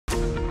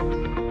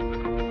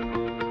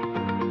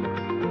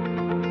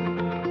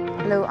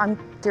Hello, I'm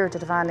Deirdre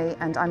Devaney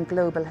and I'm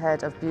Global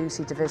Head of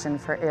Beauty Division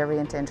for Aer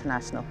Rianta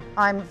International.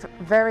 I'm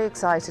very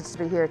excited to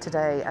be here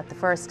today at the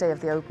first day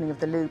of the opening of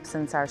the Loop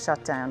since our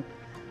shutdown.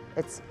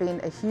 It's been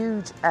a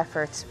huge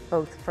effort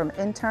both from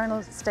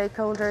internal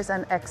stakeholders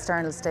and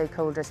external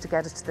stakeholders to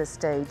get us to this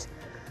stage,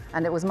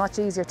 and it was much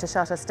easier to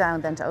shut us down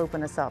than to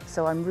open us up.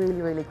 So I'm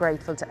really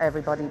grateful to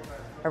everybody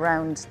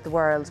around the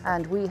world,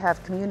 and we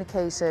have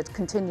communicated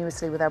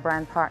continuously with our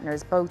brand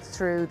partners both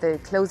through the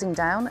closing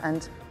down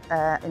and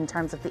in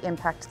terms of the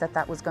impact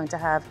that was going to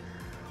have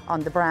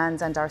on the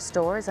brands and our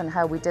stores, and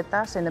how we did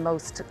that in the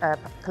most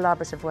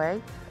collaborative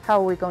way. How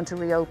are we going to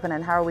reopen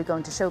and how are we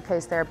going to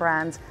showcase their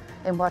brands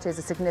in what is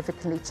a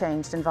significantly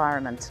changed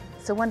environment.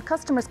 So when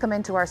customers come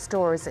into our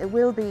stores, it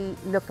will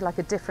look like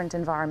a different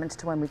environment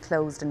to when we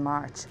closed in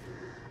March.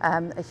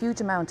 A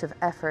huge amount of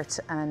effort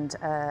and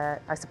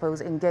I suppose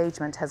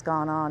engagement has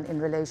gone on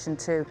in relation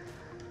to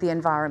the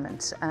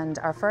environment, and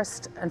our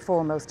first and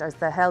foremost is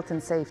the health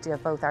and safety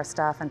of both our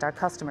staff and our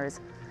customers.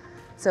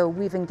 So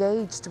we've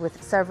engaged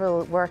with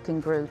several working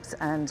groups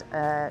and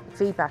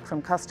feedback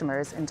from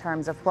customers in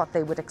terms of what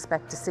they would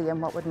expect to see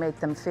and what would make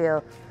them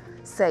feel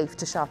safe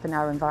to shop in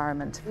our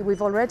environment.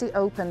 We've already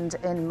opened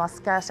in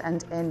Muscat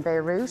and in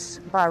Beirut.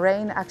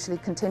 Bahrain actually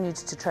continued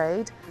to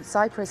trade.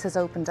 Cyprus has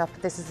opened up,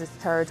 this is its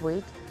third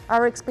week.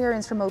 Our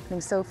experience from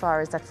opening so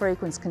far is that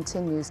fragrance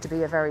continues to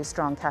be a very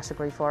strong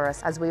category for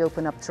us as we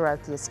open up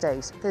throughout the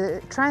estate. The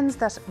trends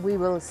that we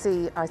will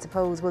see, I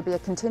suppose, will be a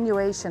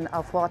continuation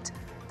of what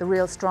the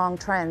real strong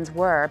trends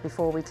were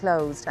before we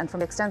closed. And from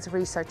the extensive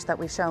research that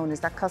we've shown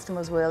is that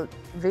customers will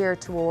veer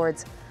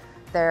towards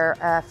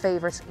their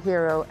favourite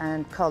hero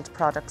and cult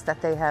products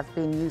that they have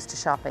been used to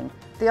shopping.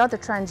 The other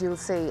trend you'll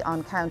see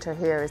on counter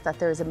here is that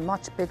there is a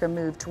much bigger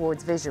move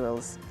towards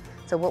visuals.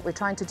 So what we're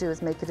trying to do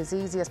is make it as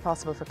easy as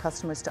possible for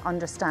customers to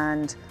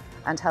understand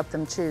and help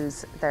them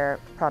choose their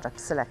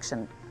product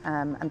selection.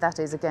 And that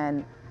is,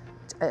 again,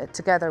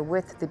 together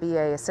with the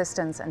BA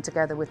assistance and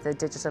together with the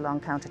digital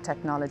on-counter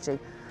technology.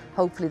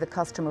 Hopefully the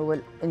customer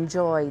will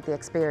enjoy the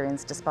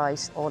experience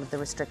despite all of the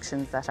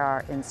restrictions that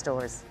are in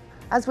stores.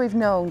 As we've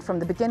known from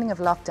the beginning of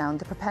lockdown,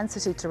 the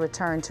propensity to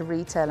return to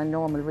retail and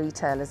normal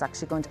retail is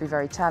actually going to be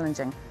very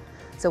challenging.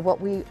 So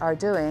what we are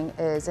doing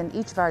is, in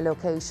each of our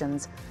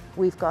locations,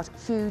 we've got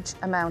huge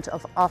amount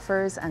of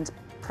offers and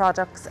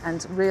products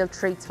and real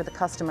treats for the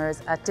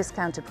customers at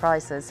discounted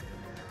prices,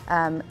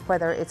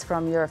 whether it's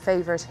from your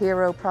favourite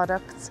hero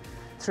products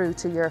through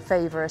to your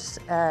favourite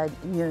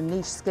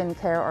niche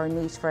skincare or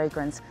niche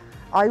fragrance.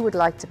 I would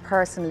like to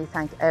personally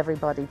thank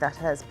everybody that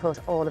has put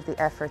all of the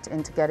effort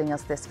into getting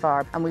us this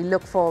far, and we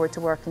look forward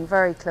to working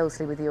very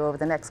closely with you over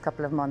the next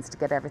couple of months to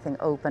get everything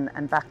open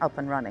and back up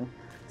and running.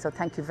 So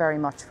thank you very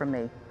much from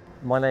me.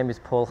 My name is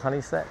Paul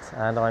Honeysett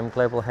and I'm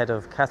Global Head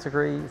of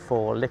Category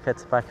for Liquor,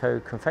 Tobacco,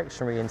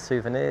 Confectionery and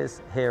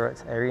Souvenirs here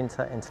at Aer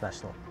Rianta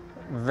International.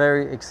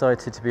 Very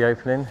excited to be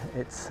opening.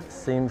 It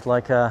seems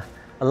like a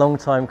long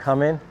time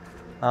coming,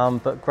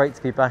 but great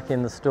to be back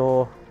in the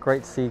store.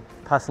 Great to see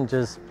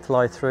passengers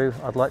fly through.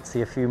 I'd like to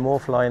see a few more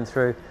flying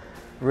through.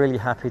 Really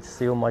happy to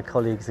see all my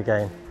colleagues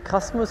again.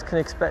 Customers can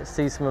expect to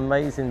see some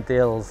amazing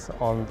deals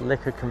on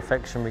liquor,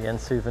 confectionery and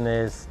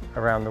souvenirs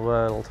around the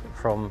world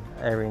from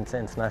Aer Rianta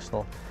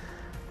International.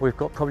 We've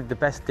got probably the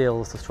best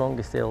deals, the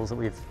strongest deals that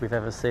we've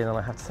ever seen, and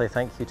I have to say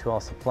thank you to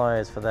our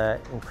suppliers for their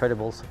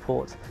incredible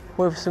support.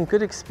 We have some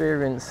good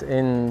experience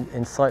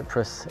in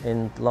Cyprus,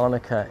 in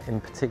Larnaca in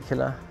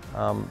particular.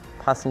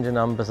 Passenger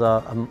numbers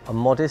are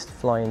modest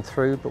flying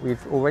through, but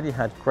we've already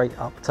had great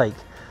uptake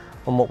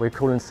on what we're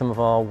calling some of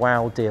our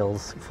wow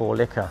deals for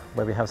liquor,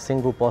 where we have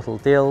single bottle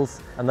deals,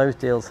 and those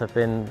deals have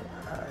been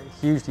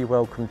hugely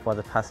welcomed by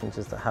the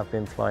passengers that have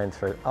been flying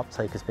through.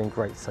 Uptake has been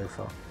great so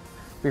far.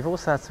 We've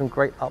also had some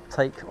great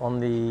uptake on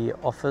the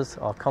offers,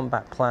 our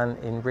combat plan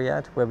in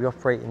Riyadh, where we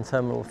operate in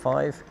Terminal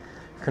 5.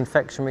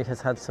 Confectionery has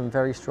had some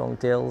very strong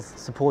deals,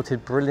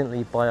 supported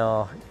brilliantly by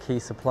our key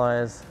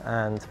suppliers,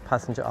 and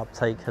passenger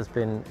uptake has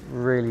been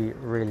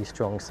really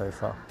strong so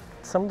far.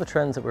 Some of the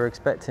trends that we're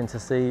expecting to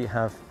see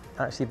have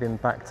actually been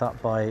backed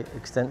up by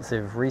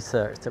extensive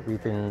research that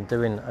we've been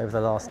doing over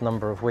the last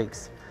number of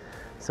weeks.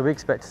 So we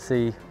expect to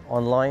see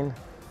online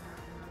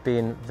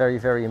being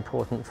very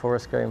important for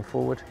us going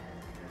forward.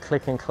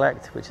 Click and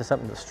collect, which is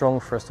something that's strong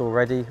for us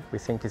already, we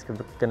think is going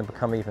to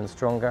become even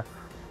stronger.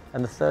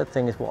 And the third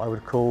thing is what I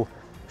would call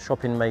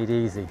shopping made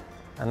easy,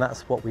 and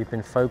that's what we've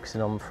been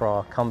focusing on for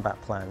our combat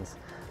plans.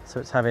 So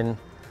it's having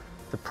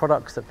the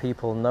products that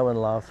people know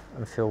and love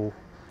and feel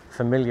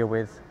familiar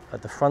with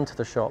at the front of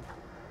the shop,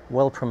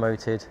 well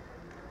promoted,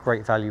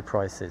 great value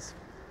prices.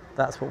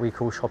 That's what we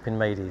call shopping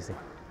made easy.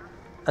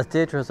 As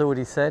Deirdre has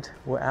already said,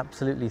 we're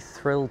absolutely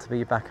thrilled to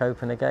be back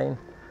open again.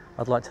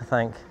 I'd like to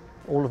thank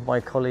all of my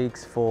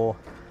colleagues for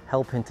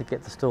helping to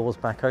get the stores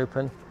back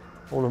open,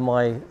 all of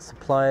my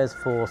suppliers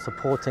for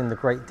supporting the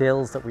great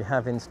deals that we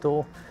have in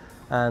store,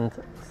 and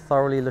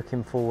thoroughly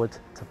looking forward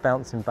to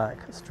bouncing back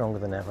stronger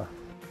than ever.